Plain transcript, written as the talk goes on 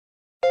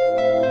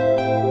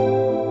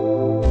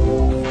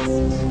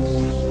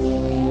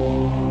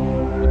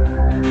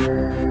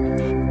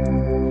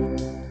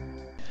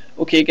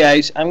Okay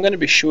guys, I'm going to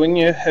be showing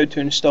you how to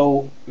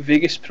install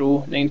Vegas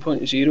Pro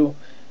 9.0,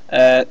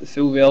 the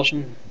full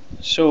version.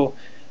 So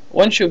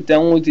once you've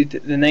downloaded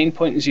the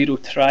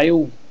 9.0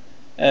 trial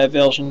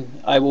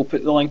version, I will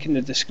put the link in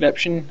the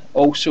description.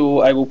 Also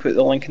I will put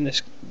the link in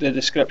the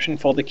description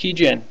for the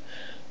Keygen.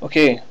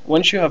 Okay,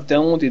 once you have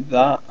downloaded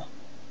that,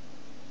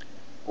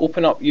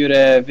 open up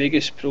your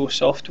Vegas Pro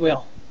software.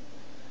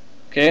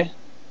 Okay,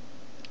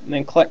 and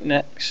then click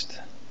next.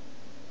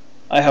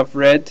 I have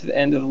read the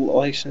end of the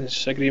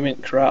license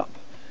agreement crap.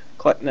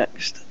 Click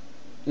next.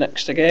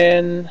 Next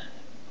again.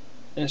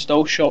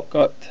 Install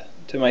shortcut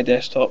to my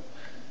desktop.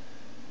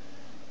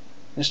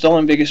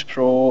 Installing Vegas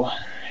Pro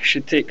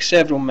should take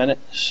several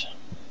minutes.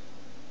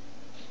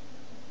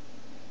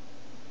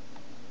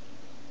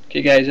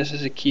 Okay guys, this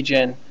is a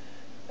Keygen.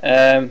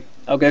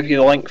 I'll give you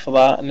the link for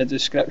that in the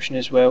description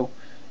as well.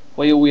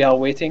 While we are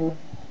waiting,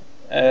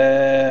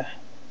 yeah,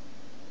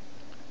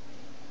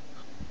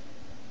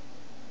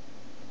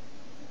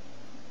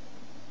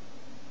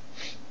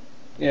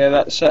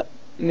 that's it.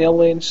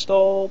 Nearly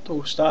installed.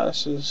 Oh,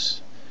 status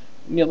is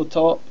near the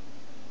top.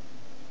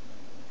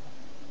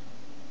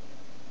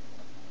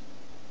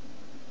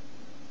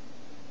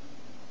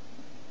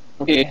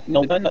 Okay,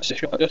 nearly done. That's the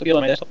shot. Just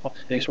on my desktop.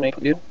 Thanks for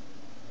making it.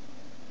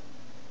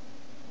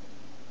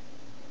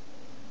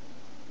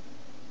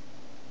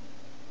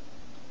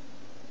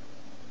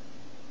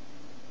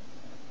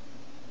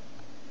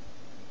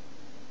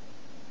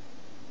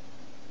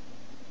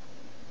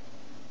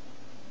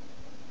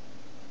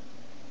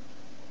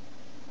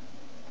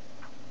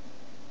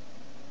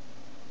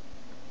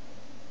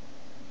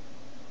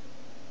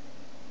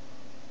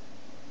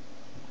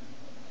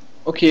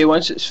 Okay,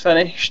 once it's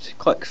finished,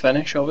 click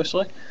finish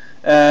obviously.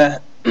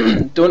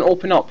 Don't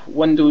open up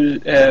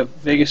Windows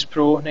Vegas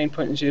Pro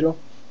 9.0.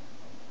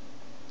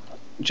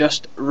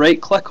 Just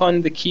right click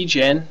on the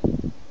Keygen,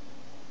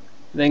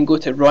 then go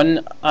to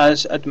run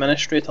as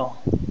administrator,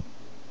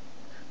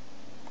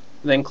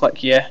 then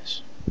click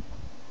yes.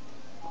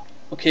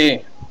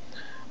 Okay,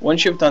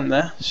 once you've done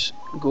this,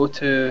 go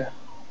to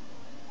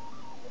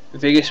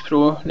Vegas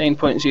Pro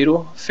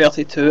 9.0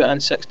 32 and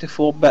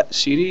 64-bit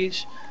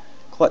series,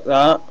 click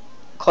that.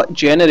 Click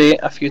generate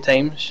a few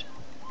times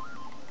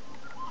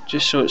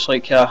just so it's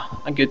like a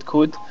good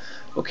code.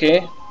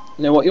 Okay,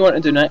 now what you want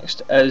to do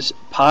next is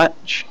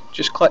patch.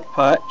 Just click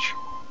patch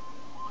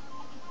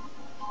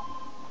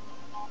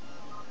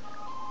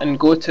and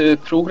go to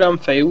program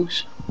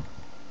files,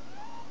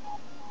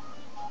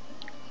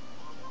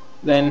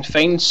 then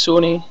find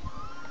Sony,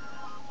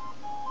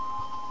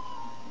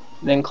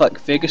 then click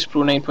Vegas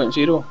Pro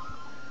 9.0.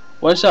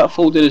 Once that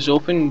folder is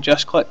open,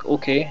 just click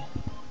OK.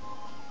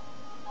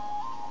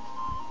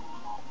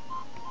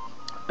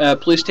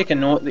 Please take a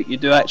note that you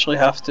do actually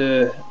have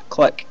to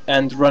click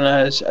and run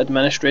as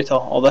administrator,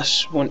 or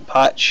this won't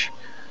patch.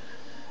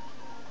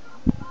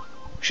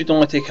 Should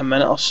only take a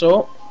minute or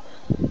so.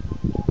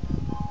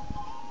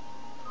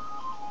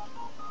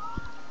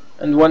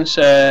 And once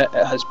it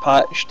has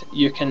patched,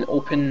 you can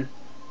open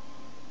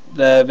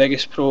the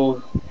Vegas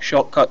Pro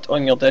shortcut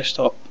on your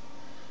desktop.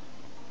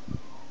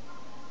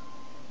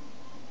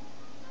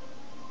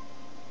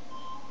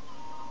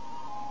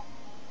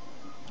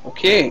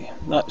 Okay,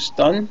 that's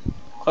done.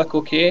 Click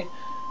OK.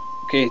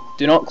 Okay,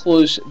 do not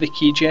close the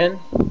Keygen.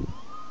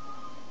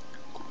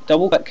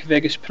 Double click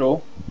Vegas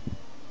Pro.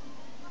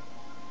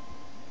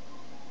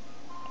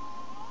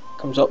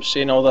 Comes up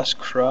saying all this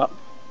crap.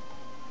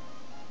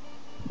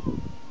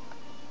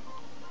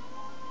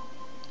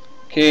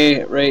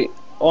 Okay, right,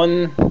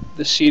 on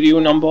the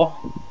serial number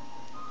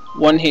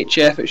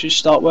 1HF it should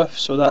start with,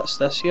 so that's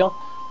this here.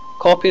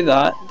 Copy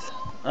that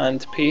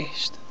and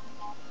paste.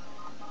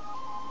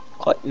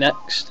 Click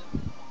next.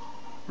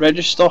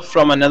 Register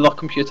from another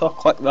computer,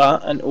 click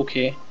that and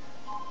OK.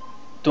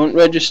 Don't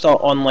register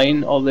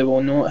online or they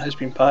will know it has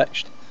been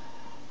patched.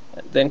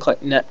 Then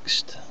click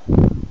next.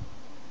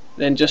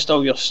 Then just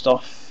all your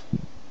stuff.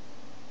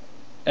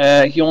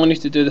 You only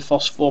need to do the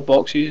first 4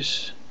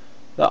 boxes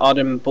that are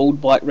in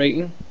bold black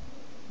writing.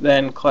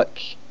 Then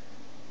click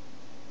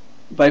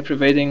by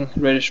providing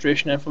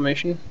registration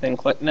information, then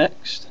click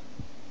next.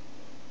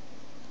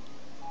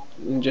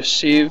 And just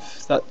save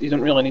that. You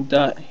don't really need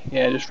that.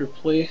 Yeah, just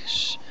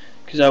replace,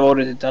 because I've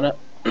already done it.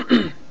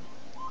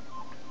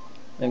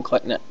 Then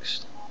click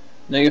next.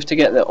 Now you have to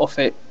get the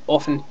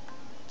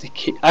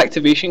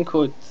activation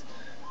code.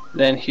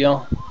 Then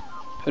here,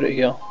 put it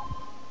here.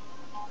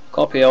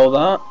 Copy all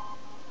that.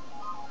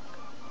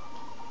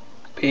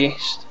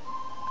 Paste.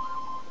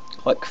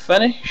 Click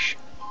finish.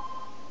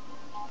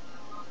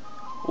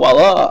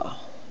 Voila!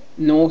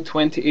 No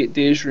 28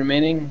 days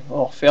remaining,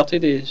 or 30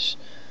 days.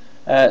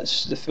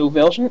 It's the full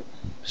version.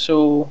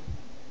 So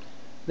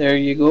there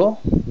you go.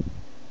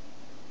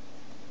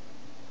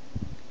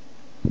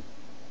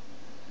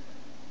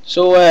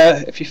 So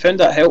if you found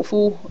that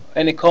helpful,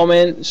 any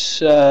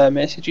comments,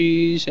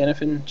 messages,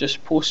 anything,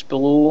 just post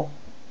below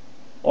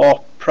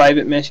or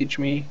private message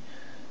me.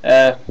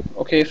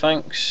 Okay,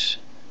 thanks.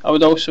 I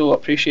would also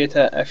appreciate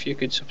it if you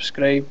could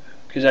subscribe,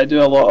 because I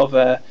do a lot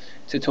of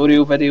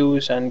tutorial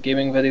videos and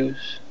gaming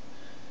videos.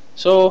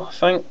 So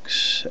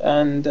thanks,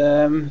 and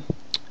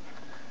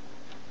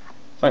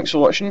thanks for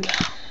watching.